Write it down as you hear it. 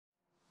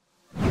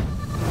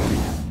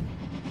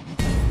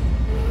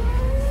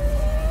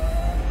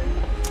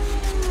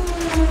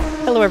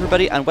Hello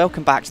everybody and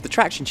welcome back to the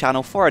Traxion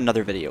channel for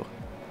another video.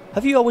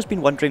 Have you always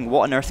been wondering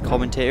what on earth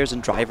commentators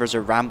and drivers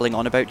are rambling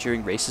on about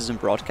during races and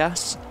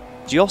broadcasts?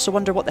 Do you also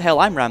wonder what the hell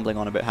I'm rambling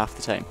on about half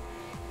the time?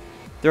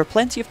 There are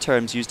plenty of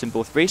terms used in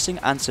both racing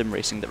and sim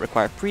racing that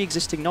require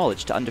pre-existing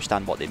knowledge to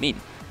understand what they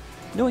mean.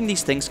 Knowing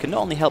these things can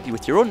not only help you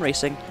with your own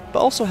racing,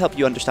 but also help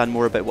you understand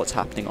more about what's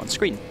happening on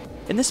screen.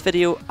 In this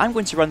video, I'm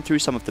going to run through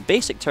some of the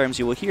basic terms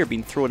you will hear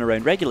being thrown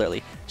around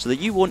regularly, so that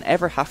you won't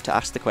ever have to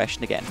ask the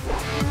question again.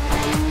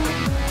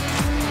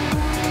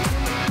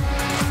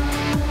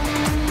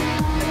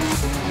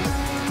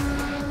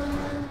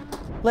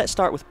 Let's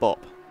start with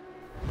BOP.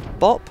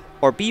 BOP,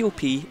 or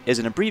BOP, is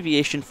an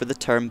abbreviation for the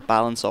term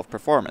balance of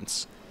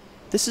performance.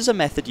 This is a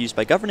method used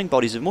by governing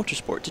bodies of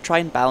motorsport to try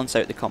and balance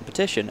out the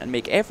competition and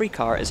make every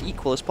car as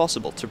equal as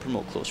possible to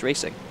promote close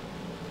racing.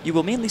 You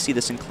will mainly see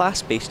this in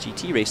class-based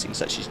GT racing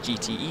such as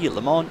GTE at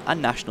Le Mans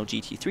and National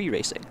GT3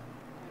 racing.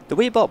 The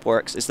way BOP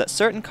works is that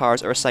certain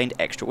cars are assigned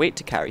extra weight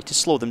to carry to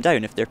slow them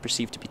down if they're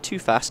perceived to be too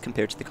fast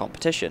compared to the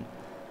competition.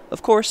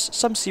 Of course,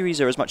 some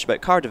series are as much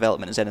about car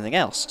development as anything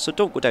else, so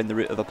don't go down the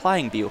route of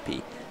applying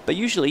BOP, but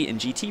usually in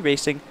GT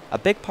racing, a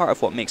big part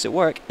of what makes it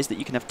work is that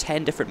you can have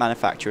 10 different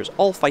manufacturers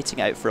all fighting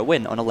out for a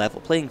win on a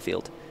level playing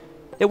field.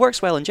 It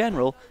works well in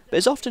general, but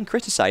is often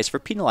criticised for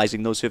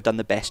penalising those who have done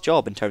the best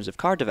job in terms of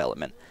car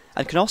development,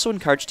 and can also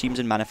encourage teams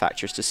and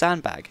manufacturers to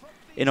sandbag,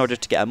 in order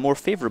to get a more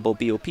favourable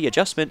BOP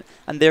adjustment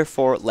and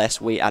therefore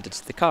less weight added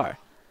to the car.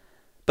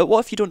 But what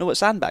if you don't know what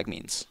sandbag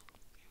means?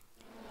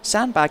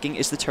 Sandbagging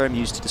is the term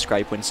used to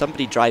describe when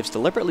somebody drives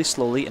deliberately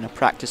slowly in a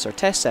practice or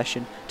test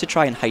session to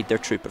try and hide their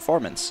true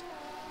performance.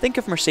 Think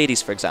of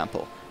Mercedes for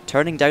example,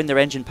 turning down their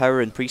engine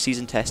power in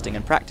pre-season testing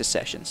and practice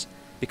sessions.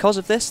 Because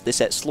of this, they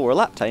set slower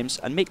lap times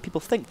and make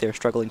people think they are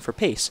struggling for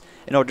pace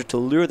in order to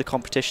lure the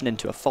competition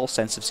into a false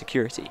sense of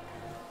security.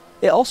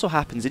 It also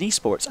happens in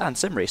esports and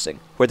sim racing,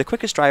 where the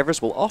quickest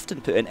drivers will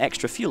often put in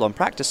extra fuel on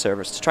practice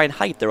servers to try and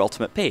hide their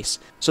ultimate pace,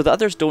 so that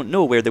others don't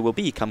know where they will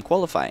be come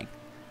qualifying.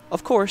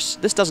 Of course,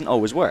 this doesn't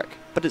always work,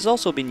 but it's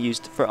also been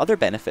used for other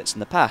benefits in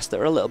the past that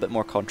are a little bit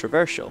more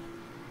controversial.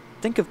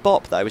 Think of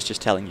BOP that I was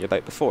just telling you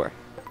about before.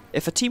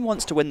 If a team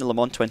wants to win the Le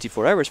Mans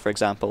 24 Hours for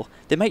example,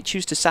 they might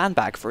choose to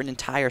sandbag for an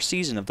entire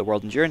season of the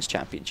World Endurance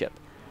Championship.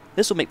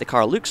 This will make the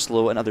car look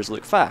slow and others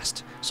look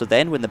fast, so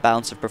then when the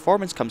balance of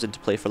performance comes into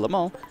play for Le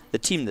Mans, the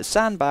team that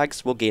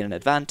sandbags will gain an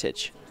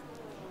advantage.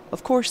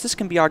 Of course, this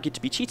can be argued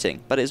to be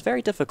cheating, but it is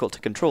very difficult to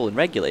control and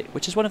regulate,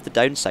 which is one of the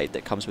downsides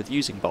that comes with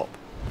using BOP.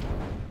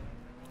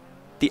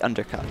 The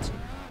undercut.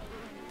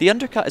 The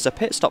undercut is a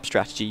pit stop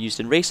strategy used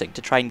in racing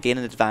to try and gain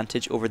an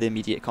advantage over the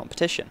immediate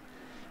competition.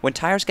 When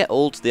tyres get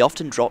old, they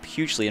often drop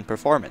hugely in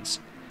performance,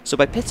 so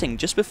by pitting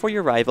just before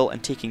your rival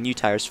and taking new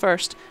tyres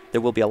first,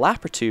 there will be a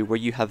lap or two where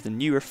you have the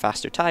newer,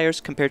 faster tyres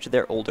compared to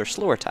their older,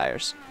 slower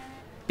tyres.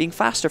 Being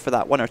faster for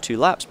that 1 or 2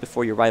 laps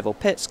before your rival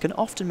pits can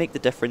often make the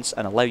difference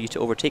and allow you to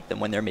overtake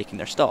them when they're making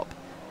their stop.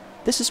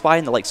 This is why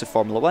in the likes of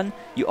Formula 1,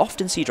 you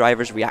often see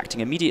drivers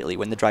reacting immediately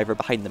when the driver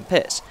behind them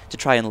pits, to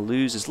try and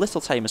lose as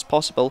little time as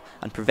possible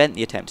and prevent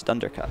the attempted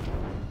undercut.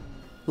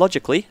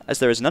 Logically, as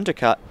there is an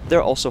undercut,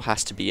 there also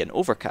has to be an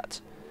overcut.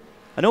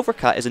 An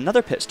overcut is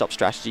another pit stop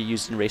strategy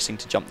used in racing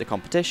to jump the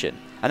competition,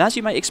 and as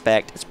you might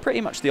expect, it's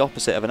pretty much the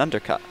opposite of an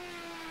undercut.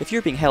 If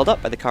you're being held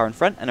up by the car in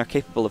front and are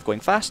capable of going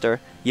faster,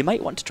 you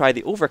might want to try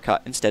the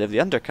overcut instead of the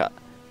undercut.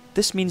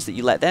 This means that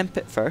you let them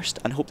pit first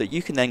and hope that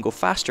you can then go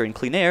faster in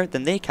clean air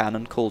than they can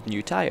on cold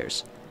new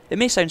tyres. It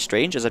may sound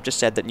strange as I've just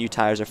said that new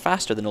tyres are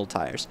faster than old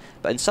tyres,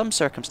 but in some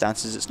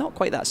circumstances it's not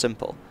quite that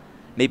simple.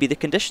 Maybe the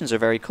conditions are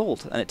very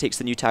cold and it takes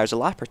the new tyres a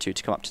lap or two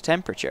to come up to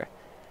temperature.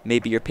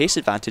 Maybe your pace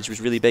advantage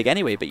was really big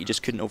anyway but you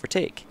just couldn't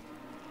overtake.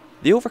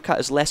 The overcut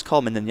is less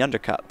common than the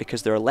undercut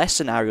because there are less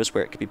scenarios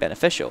where it could be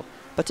beneficial,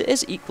 but it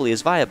is equally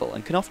as viable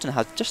and can often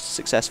have just as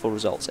successful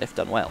results if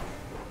done well.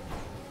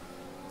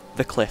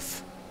 The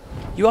cliff.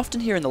 You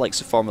often hear in the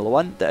likes of Formula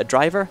 1 that a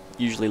driver,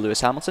 usually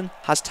Lewis Hamilton,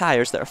 has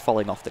tyres that are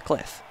falling off the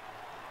cliff.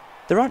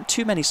 There aren't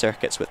too many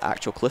circuits with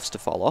actual cliffs to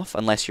fall off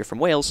unless you're from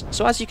Wales,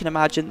 so as you can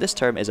imagine this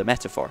term is a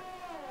metaphor.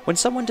 When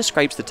someone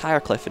describes the tyre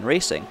cliff in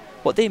racing,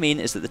 what they mean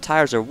is that the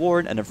tyres are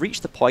worn and have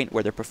reached the point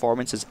where their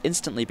performance has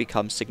instantly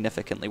become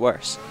significantly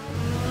worse.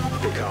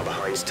 The car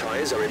behind's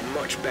tyres are in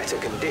much better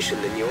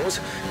condition than yours.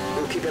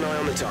 We'll keep an eye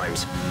on the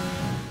times.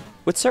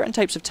 With certain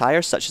types of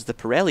tyres such as the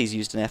Pirellis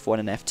used in F1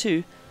 and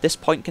F2, this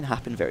point can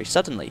happen very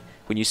suddenly,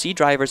 when you see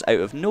drivers out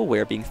of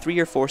nowhere being 3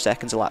 or 4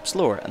 seconds a lap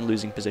slower and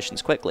losing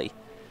positions quickly.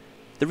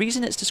 The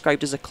reason it's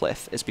described as a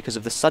cliff is because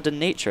of the sudden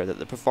nature that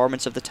the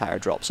performance of the tyre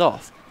drops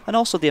off, and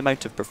also the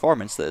amount of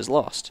performance that is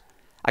lost.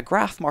 A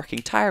graph marking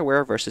tyre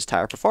wear versus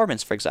tyre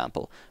performance, for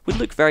example, would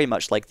look very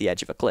much like the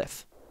edge of a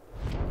cliff.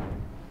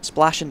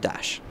 Splash and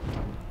dash.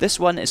 This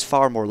one is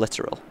far more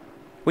literal.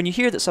 When you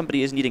hear that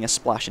somebody is needing a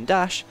splash and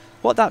dash,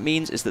 what that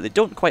means is that they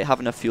don't quite have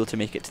enough fuel to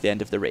make it to the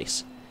end of the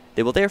race.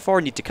 They will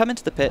therefore need to come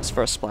into the pits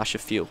for a splash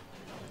of fuel.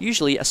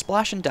 Usually, a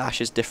splash and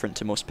dash is different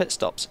to most pit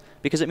stops,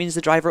 because it means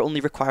the driver only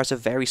requires a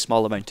very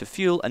small amount of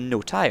fuel and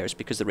no tyres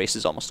because the race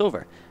is almost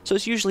over. So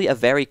it's usually a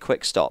very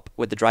quick stop,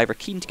 with the driver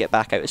keen to get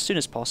back out as soon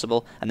as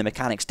possible and the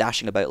mechanics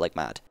dashing about like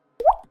mad.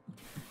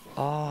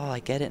 Oh,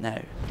 I get it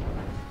now.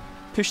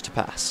 Push to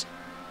pass.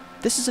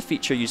 This is a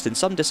feature used in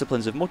some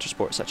disciplines of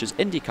motorsport such as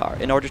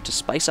IndyCar in order to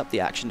spice up the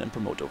action and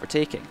promote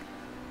overtaking.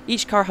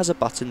 Each car has a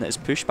button that is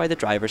pushed by the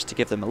drivers to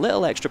give them a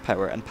little extra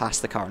power and pass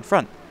the car in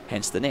front,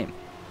 hence the name.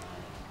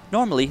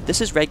 Normally,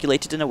 this is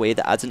regulated in a way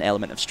that adds an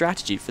element of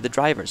strategy for the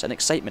drivers and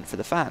excitement for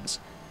the fans.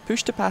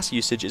 Push-to-pass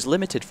usage is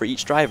limited for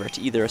each driver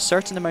to either a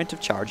certain amount of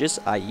charges,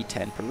 i.e.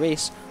 10 per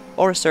race,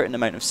 or a certain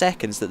amount of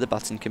seconds that the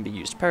button can be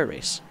used per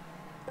race.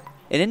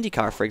 In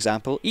IndyCar, for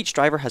example, each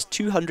driver has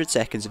 200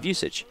 seconds of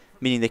usage,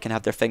 meaning they can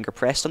have their finger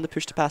pressed on the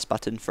push-to-pass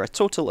button for a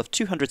total of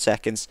 200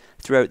 seconds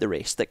throughout the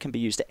race that can be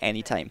used at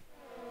any time.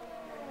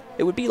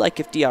 It would be like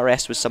if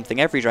DRS was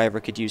something every driver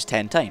could use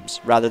 10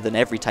 times, rather than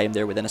every time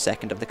they're within a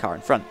second of the car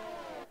in front.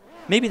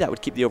 Maybe that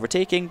would keep the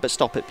overtaking, but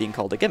stop it being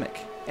called a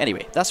gimmick.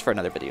 Anyway, that's for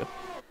another video.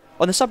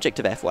 On the subject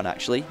of F1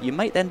 actually, you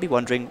might then be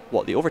wondering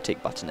what the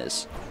overtake button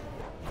is.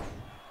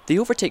 The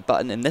overtake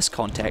button in this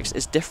context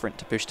is different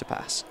to push to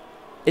pass.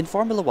 In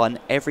Formula 1,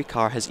 every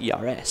car has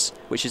ERS,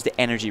 which is the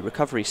energy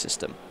recovery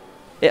system.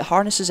 It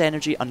harnesses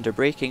energy under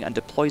braking and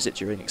deploys it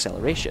during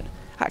acceleration,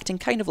 acting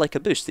kind of like a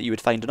boost that you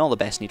would find in all the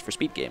best Need for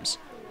Speed games.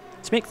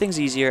 To make things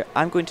easier,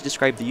 I'm going to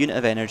describe the unit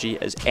of energy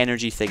as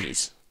energy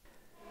thingies.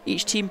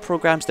 Each team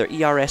programs their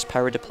ERS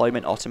power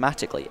deployment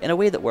automatically in a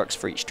way that works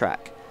for each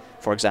track.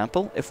 For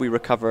example, if we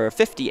recover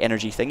 50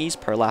 energy thingies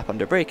per lap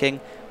under braking,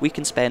 we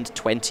can spend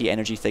 20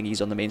 energy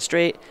thingies on the main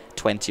straight,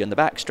 20 on the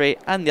back straight,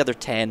 and the other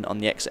 10 on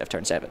the exit of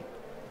turn 7.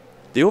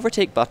 The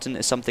overtake button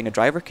is something a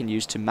driver can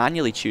use to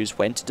manually choose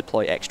when to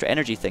deploy extra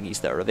energy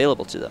thingies that are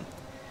available to them.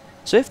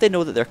 So if they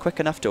know that they're quick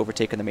enough to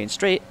overtake on the main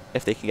straight,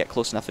 if they can get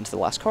close enough into the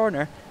last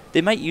corner,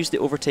 they might use the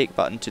overtake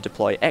button to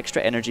deploy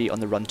extra energy on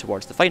the run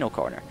towards the final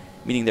corner,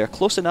 meaning they're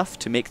close enough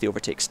to make the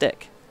overtake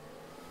stick.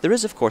 There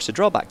is of course a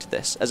drawback to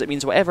this, as it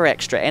means whatever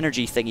extra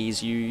energy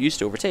thingies you use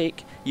to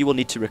overtake, you will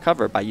need to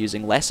recover by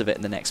using less of it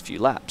in the next few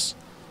laps.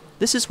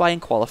 This is why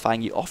in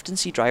qualifying you often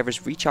see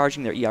drivers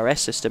recharging their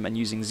ERS system and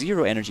using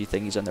zero energy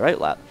thingies on their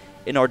outlap,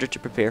 in order to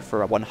prepare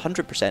for a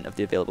 100% of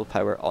the available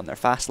power on their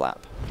fast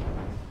lap.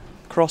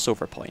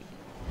 Crossover point.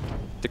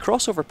 The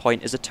crossover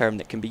point is a term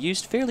that can be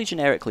used fairly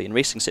generically in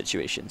racing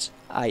situations,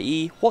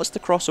 i.e. what's the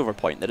crossover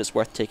point that it's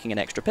worth taking an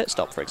extra pit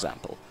stop, for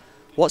example?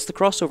 What's the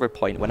crossover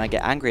point when I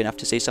get angry enough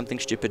to say something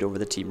stupid over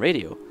the team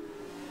radio?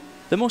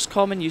 The most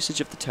common usage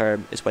of the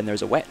term is when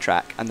there's a wet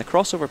track, and the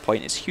crossover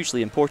point is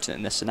hugely important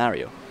in this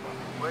scenario.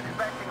 We're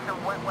expecting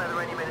some wet weather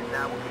any minute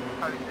now, we'll keep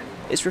you posted.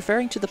 It's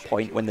referring to the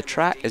point when the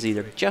track is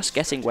either just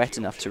getting wet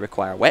enough to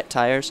require wet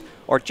tyres,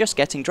 or just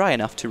getting dry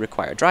enough to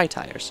require dry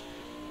tyres.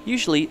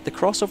 Usually, the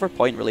crossover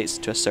point relates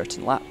to a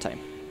certain lap time.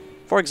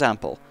 For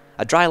example,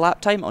 a dry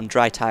lap time on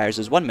dry tyres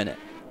is 1 minute,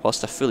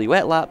 whilst a fully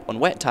wet lap on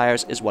wet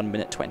tyres is 1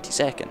 minute 20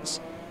 seconds.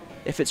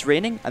 If it's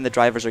raining and the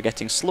drivers are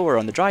getting slower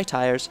on the dry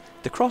tyres,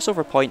 the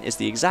crossover point is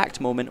the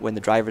exact moment when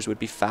the drivers would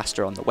be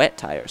faster on the wet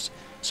tyres.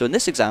 So in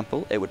this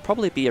example, it would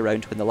probably be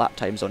around when the lap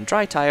times on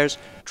dry tyres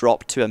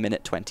drop to 1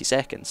 minute 20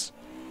 seconds.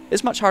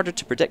 It's much harder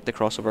to predict the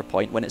crossover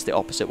point when it's the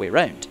opposite way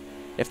round.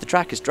 If the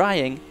track is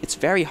drying, it's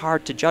very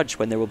hard to judge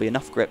when there will be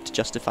enough grip to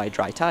justify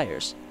dry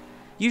tyres.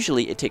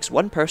 Usually it takes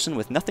one person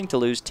with nothing to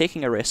lose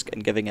taking a risk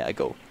and giving it a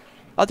go.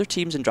 Other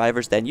teams and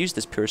drivers then use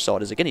this poor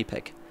sod as a guinea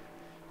pig.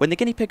 When the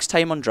guinea pig's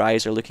time on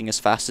dries are looking as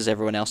fast as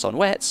everyone else on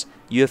wets,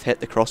 you have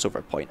hit the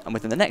crossover point, and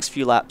within the next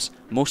few laps,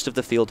 most of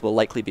the field will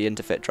likely be in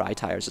to fit dry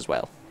tyres as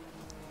well.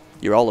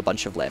 You're all a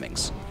bunch of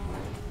lemmings.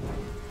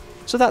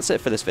 So that's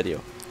it for this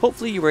video.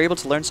 Hopefully you were able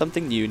to learn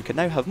something new and can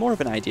now have more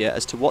of an idea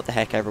as to what the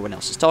heck everyone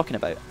else is talking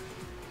about.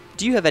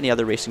 Do you have any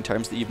other racing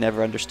terms that you've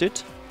never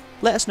understood?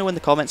 Let us know in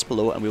the comments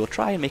below and we will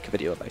try and make a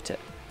video about it.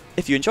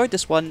 If you enjoyed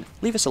this one,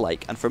 leave us a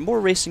like, and for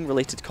more racing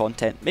related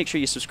content, make sure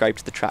you subscribe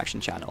to the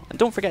Traxion channel, and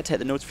don't forget to hit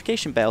the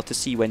notification bell to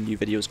see when new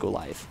videos go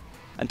live.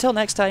 Until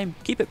next time,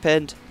 keep it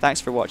pinned,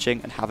 thanks for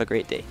watching, and have a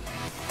great day.